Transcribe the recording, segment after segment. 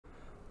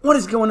What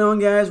is going on,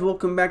 guys?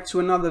 Welcome back to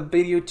another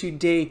video.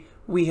 Today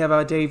we have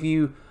our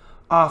debut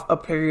of a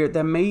player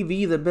that may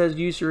be the best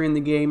user in the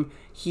game.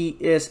 He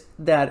is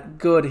that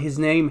good. His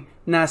name,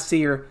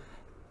 Nassir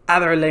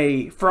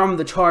Adderley from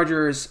the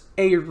Chargers,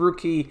 a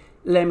rookie.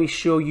 Let me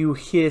show you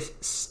his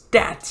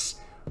stats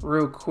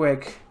real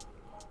quick.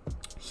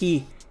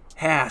 He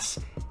has,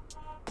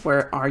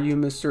 where are you,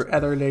 Mr.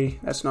 Adderley?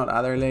 That's not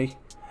Adderley.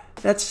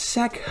 That's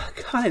Zach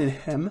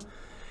Cunningham.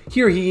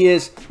 Here he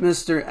is,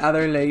 Mr.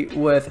 Adderley,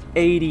 with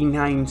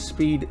 89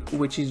 speed,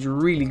 which is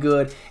really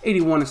good,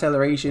 81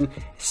 acceleration,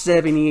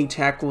 78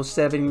 tackles,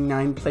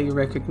 79 play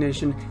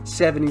recognition,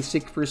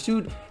 76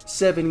 pursuit,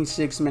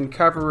 76 man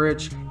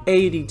coverage,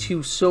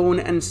 82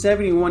 zone, and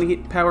 71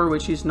 hit power,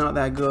 which is not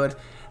that good.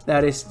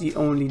 That is the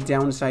only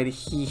downside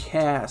he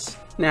has.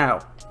 Now,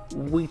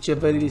 which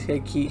abilities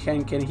can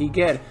he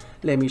get?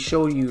 Let me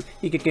show you.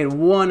 He can get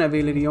one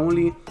ability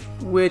only,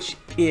 which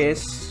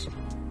is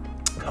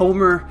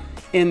Homer,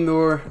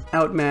 Indoor,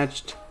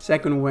 Outmatched,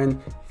 Second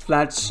Win,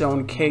 Flat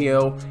Zone,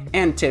 KO,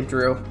 and Tip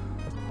Drill.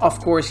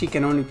 Of course, he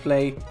can only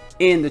play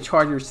in the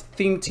Chargers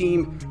theme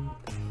team.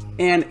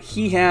 And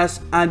he has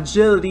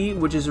Agility,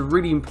 which is a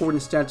really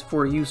important stat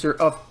for a user,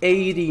 of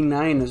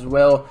 89 as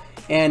well.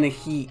 And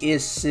he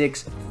is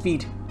 6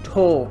 feet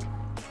tall.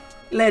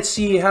 Let's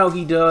see how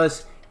he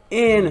does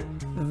in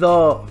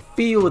the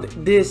field.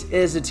 This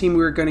is the team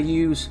we're going to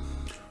use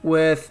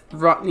with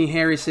Rodney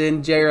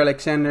Harrison, Jair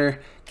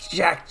Alexander,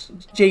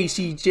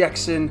 J.C.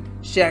 Jackson,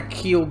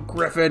 Shaquille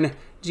Griffin,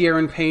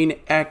 Jaron Payne,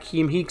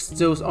 Akeem Hicks.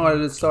 Those are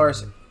the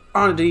stars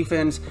on the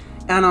defense.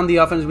 And on the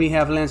offense, we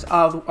have Lance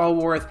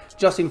Alworth,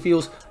 Justin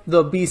Fields,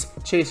 The Beast,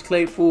 Chase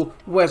Claypool,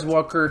 Wes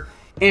Walker,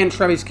 and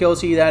Travis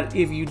Kelce. That,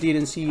 if you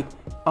didn't see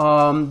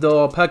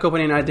the pack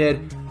opening I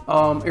did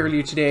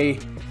earlier today,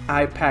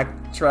 I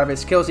packed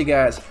Travis Kelce,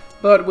 guys.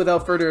 But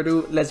without further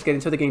ado, let's get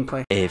into the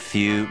gameplay. A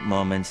few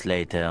moments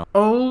later.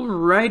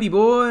 Alrighty,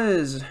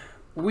 boys.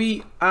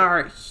 We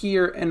are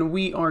here and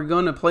we are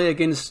gonna play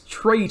against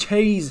Trey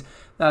Chase.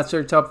 That's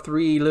our top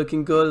 3.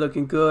 Looking good,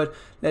 looking good.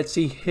 Let's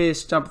see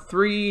his top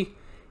 3.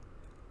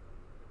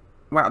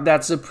 Wow,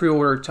 that's a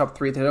pre-order top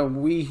 3. So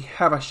we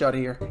have a shot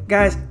here.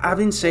 Guys, I've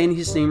been saying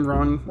his name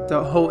wrong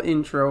the whole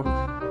intro.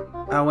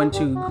 I went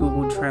to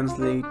Google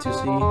Translate to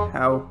see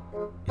how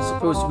it's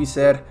supposed to be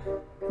said.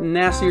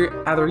 Nassir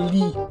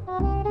Adderley,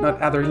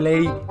 not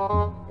Adderley.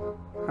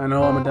 I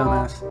know I'm a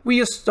dumbass. We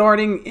are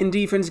starting in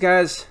defense,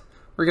 guys.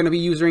 We're going to be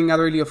using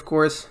Adderley, of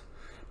course,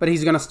 but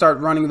he's going to start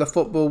running the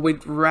football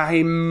with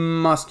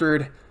Raheem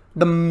Mustard.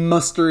 The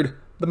mustard.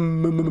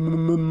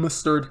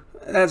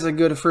 That's a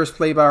good first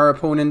play by our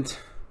opponent.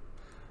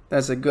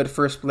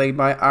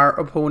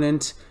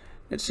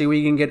 Let's see if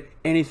we can get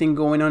anything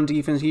going on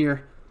defense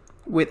here.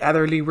 With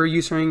Adderley, we're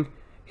using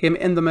him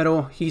in the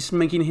middle. He's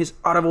making his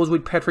audibles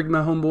with Patrick,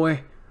 my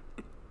homeboy.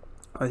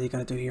 What is he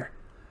going to do here?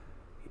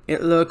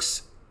 It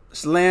looks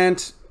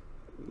slant,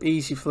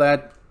 easy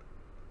flat.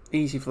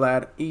 Easy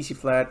flat, easy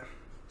flat.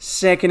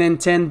 2nd and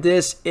 10.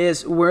 This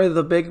is where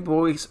the big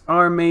boys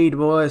are made,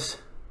 boys.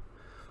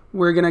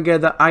 We're gonna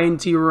get the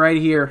INT right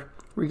here.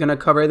 We're gonna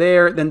cover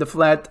there, then the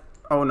flat.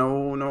 Oh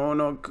no, no,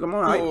 no! Come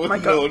on! Oh, my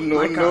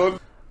God.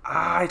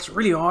 Ah, it's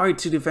really hard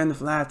to defend the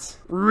flats.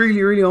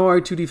 Really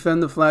hard to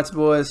defend the flats,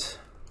 boys.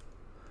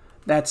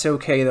 That's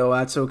okay though.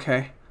 That's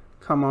okay.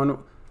 Come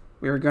on,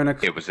 we're gonna.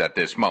 It was at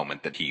this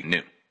moment that he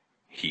knew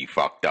he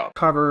fucked up.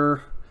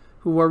 Cover.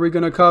 Who are we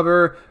gonna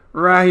cover?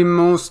 Raheem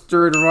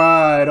Mostert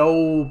wide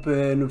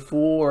open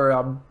for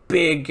a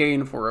big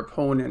gain for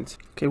opponent.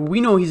 Okay, we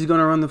know he's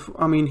gonna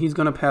run he's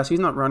gonna pass. He's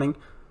not running.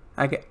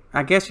 I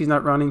guess he's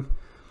not running.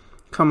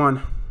 Come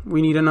on,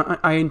 we need an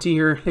INT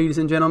here, ladies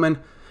and gentlemen.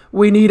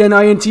 We need an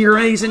INT,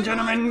 ladies and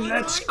gentlemen.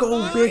 Let's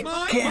go, Big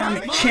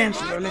Cam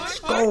Chancellor. Let's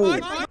go.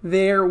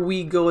 There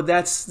we go.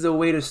 That's the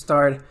way to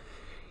start.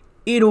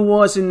 It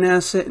wasn't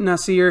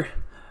Nassir,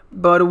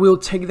 but we'll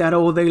take that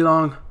all day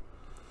long.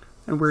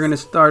 And we're going to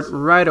start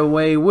right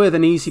away with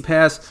an easy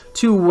pass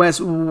to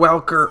Wes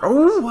Welker.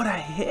 Oh, what a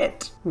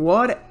hit.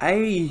 What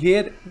a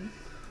hit.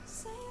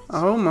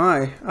 Oh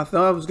my. I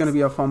thought it was going to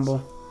be a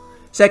fumble.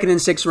 2nd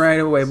and 6 right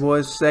away,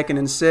 boys. 2nd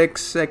and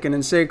 6. 2nd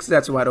and 6.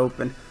 That's wide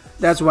open.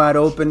 That's wide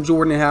open.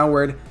 Jordan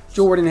Howard.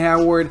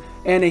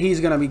 And he's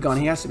going to be gone.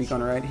 He has to be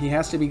gone, right? He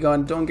has to be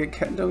gone. Don't get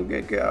caught.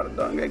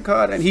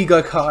 And he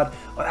got caught.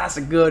 Well, that's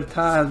a good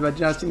pass by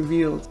Justin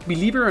Fields.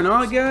 Believe it or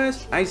not,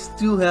 guys, I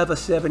still have a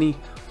 70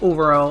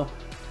 overall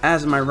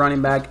as my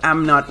running back.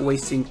 I'm not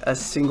wasting a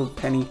single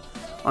penny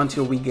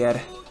until we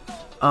get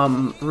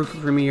Rookie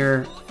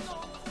Premier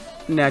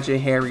Najee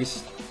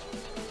Harris.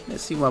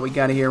 Let's see what we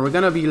got here. We're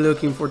gonna be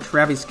looking for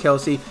Travis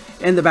Kelce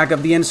in the back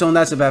of the end zone.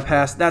 That's a bad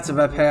pass. I'm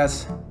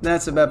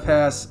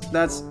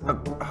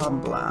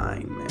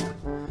blind,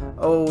 man.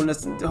 Oh,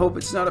 let's hope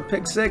it's not a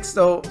pick 6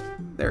 though.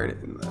 There it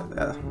is.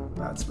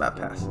 That's a bad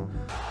pass.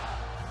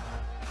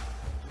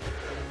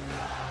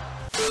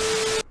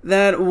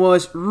 That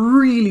was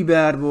really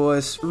bad,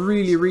 boys.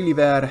 Really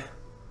bad.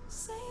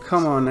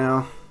 Come on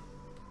now.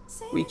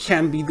 We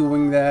can't be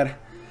doing that.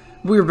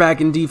 We're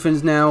back in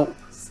defense now.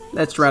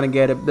 Let's try to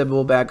get the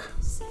ball back.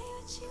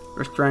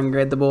 Let's try and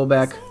get the ball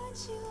back.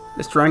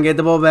 Let's try and get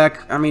the ball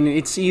back. I mean,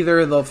 it's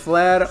either the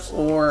flat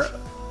or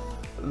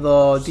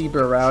the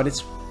deeper route.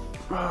 It's...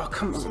 Oh,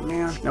 come on,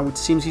 man. Now it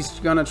seems he's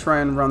gonna try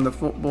and run the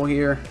football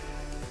here.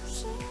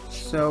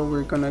 So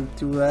we're gonna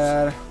do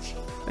that.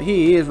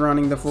 He is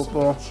running the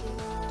football.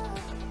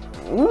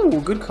 Ooh,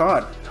 good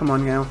caught. Come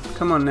on now.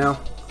 Come on now.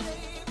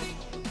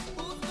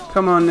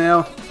 Come on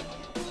now.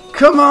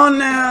 Come on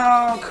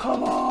now.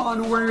 Come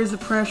on. Where is the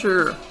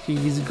pressure?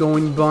 He's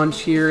going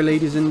bunch here,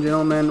 ladies and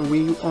gentlemen.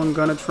 We are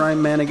gonna try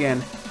man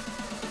again.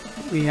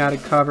 We had to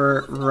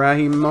cover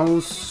Raheem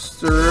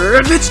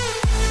Mostert. Let's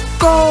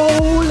go,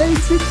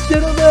 ladies and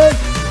gentlemen.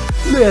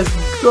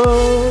 Let's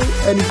go.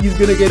 And he's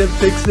gonna get a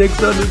pick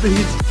six on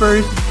his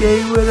first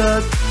game with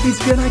us. He's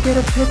gonna get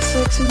a pick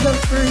six in the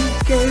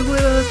first game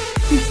with us.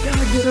 He's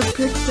gonna get a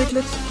pick six.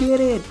 Let's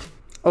get it.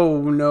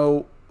 Oh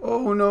no.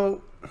 Oh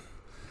no.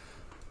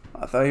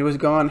 I thought he was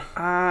gone.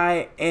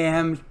 I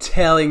am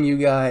telling you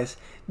guys,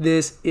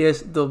 this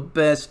is the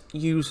best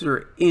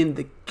user in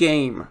the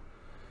game.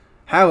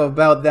 How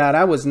about that?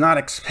 I was not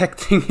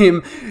expecting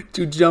him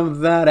to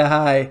jump that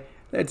high.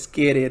 Let's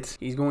get it.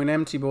 He's going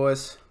empty,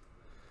 boys.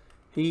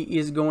 He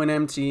is going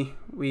empty.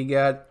 We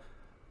got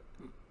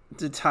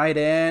the tight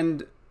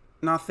end.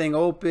 Nothing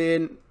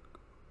open.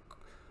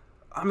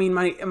 I mean,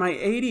 my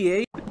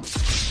 88.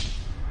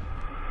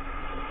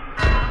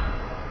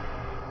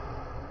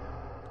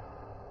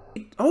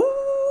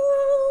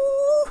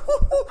 Oh,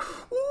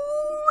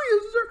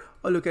 yes, sir.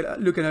 Oh, look at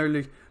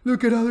Adderley.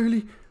 Look at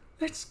Adderley.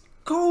 Let's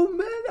go,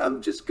 man.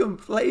 I'm just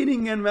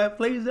complaining, and my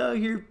play's out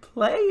here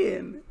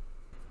playing.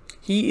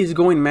 He is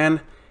going,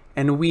 man,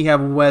 and we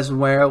have Wes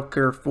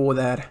Welker for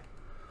that.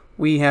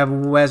 We have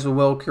Wes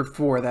Welker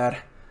for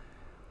that.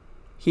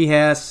 He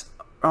has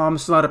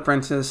Slot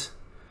Apprentice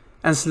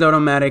and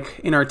Slotomatic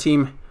in our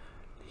team.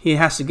 He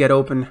has to get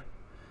open.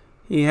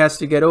 He has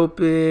to get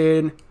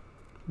open.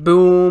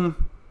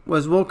 Boom.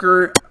 Wes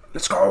Welker.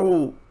 Let's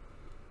go.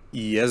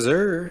 Yes,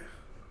 sir.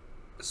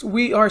 So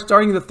we are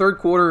starting the third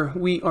quarter.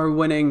 We are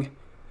winning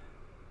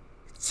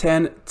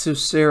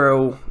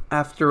 10-0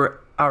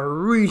 after a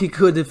really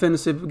good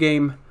defensive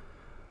game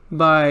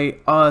by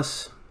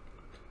us.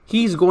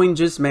 He's going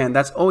just man.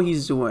 That's all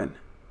he's doing.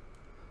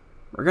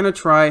 We're going to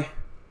try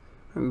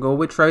and go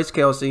with Travis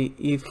Kelce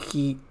if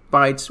he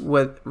bites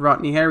with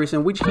Rodney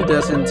Harrison, which he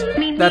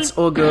doesn't. That's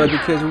all good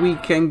because we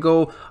can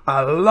go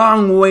a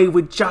long way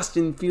with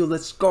Justin Fields.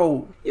 Let's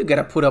go. You got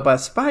to put up a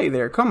spy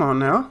there. Come on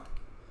now.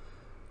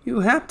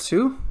 You have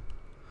to.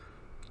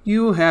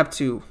 You have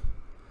to.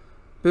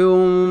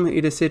 Boom.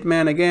 It is it,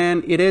 man,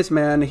 again. It is,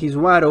 man. He's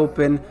wide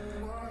open.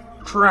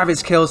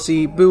 Travis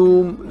Kelce.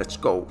 Boom. Let's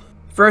go.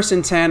 1st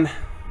and 10.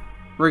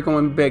 We're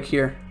going big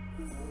here.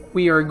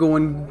 We are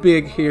going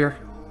big here.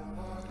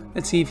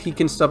 Let's see if he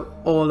can stop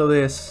all of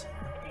this.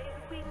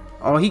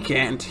 Oh, he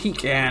can't. He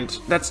can't.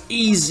 That's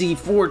easy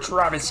for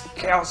Travis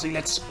Kelce.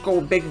 Let's go,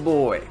 big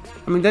boy.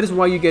 I mean, that is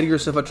why you get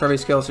yourself a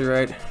Travis Kelce,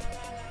 right?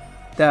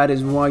 That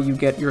is why you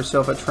get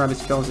yourself a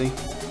Travis Kelce.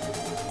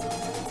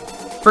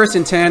 1st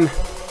and 10.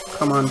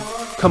 Come on.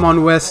 Come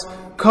on, Wes.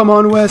 Come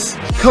on, Wes.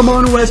 Come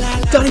on, Wes.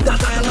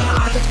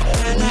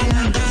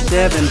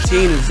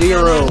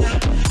 17-0.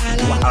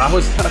 Wow, I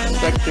was not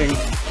expecting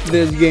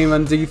this game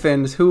on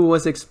defense. Who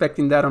was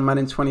expecting that on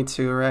Madden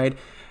 22, right?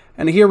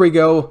 And here we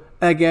go.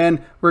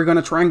 Again, we're going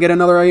to try and get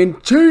another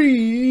INT.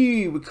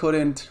 We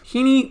couldn't.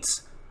 He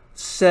needs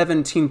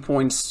 17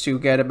 points to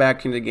get it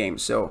back in the game.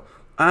 So,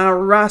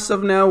 as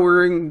of now,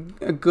 we're in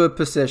a good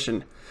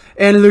position.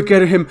 And look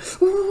at him.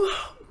 Ooh,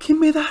 give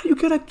me that. You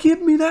gotta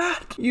give me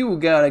that. You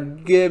gotta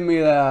give me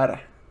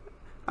that.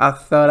 I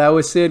thought I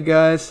was it,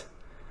 guys.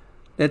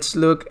 Let's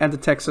look at the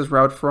Texas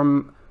route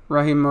from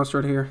Raheem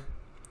Mostert here.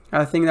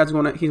 I think that's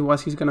what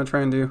he's gonna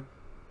try and do.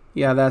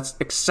 Yeah, that's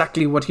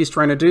exactly what he's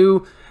trying to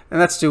do. And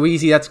that's too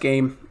easy. That's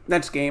game.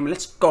 That's game.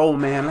 Let's go,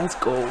 man. Let's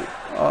go.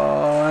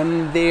 Oh,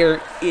 and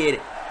there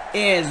it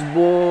is,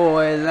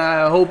 boys.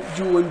 I hope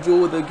you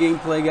enjoy the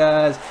gameplay,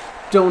 guys.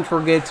 Don't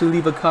forget to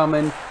leave a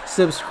comment,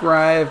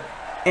 subscribe,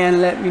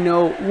 and let me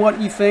know what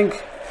you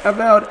think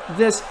about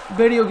this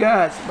video,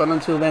 guys. But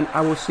until then, I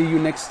will see you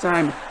next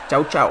time.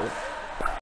 Ciao, ciao.